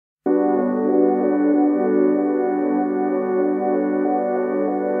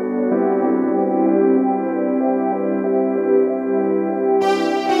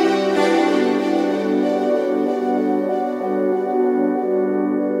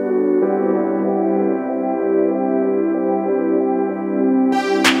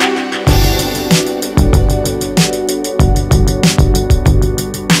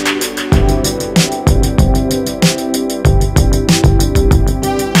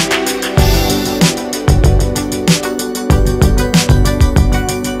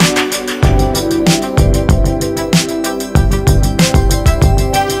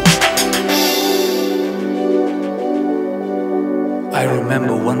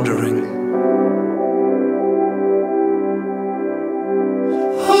wondering,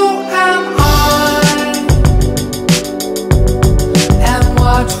 who am I? And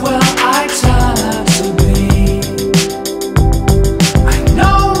what will I turn out to be? I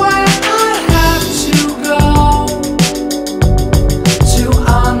know where I have to go to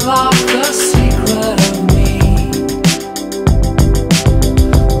unlock the secret of me.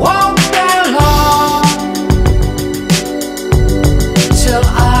 Won't be long till I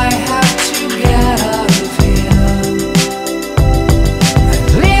have to get out of here and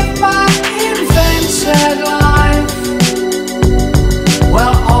live my invented life.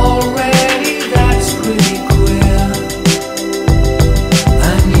 Well, already that's pretty queer.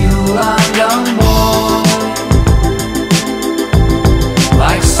 A new London boy,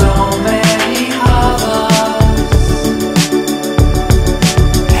 like so many others,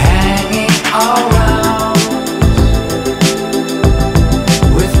 hanging around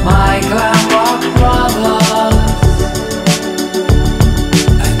with my glam rock brothers.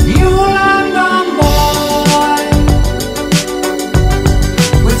 A new London boy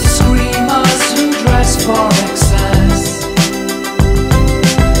with screamers who dress for excess,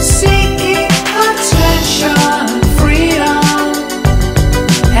 seeking attention, freedom,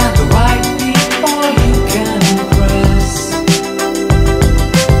 and the right people you can impress.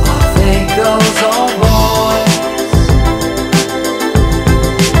 Are they girls or boys?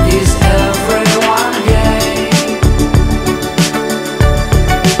 Is everyone gay?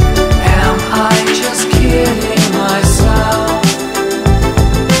 Am I just kidding myself?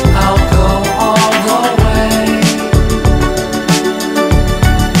 I'll go all the way.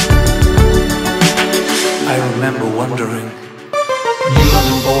 I remember wondering. New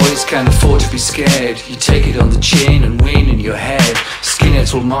London boys can't afford to be scared. You take it on the chin and win in your head.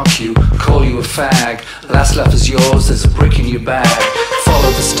 Skinheads will mock you, call you a fag. Last laugh is yours, there's a brick in your bag.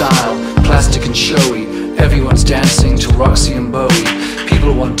 Follow the style, plastic and showy. Everyone's dancing to Roxy and Bowie.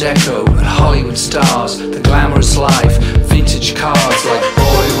 People want deco and Hollywood stars. The glamorous life, vintage cars like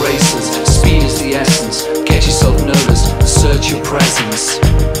boy racers. Speed is the essence, get yourself noticed, assert your presence.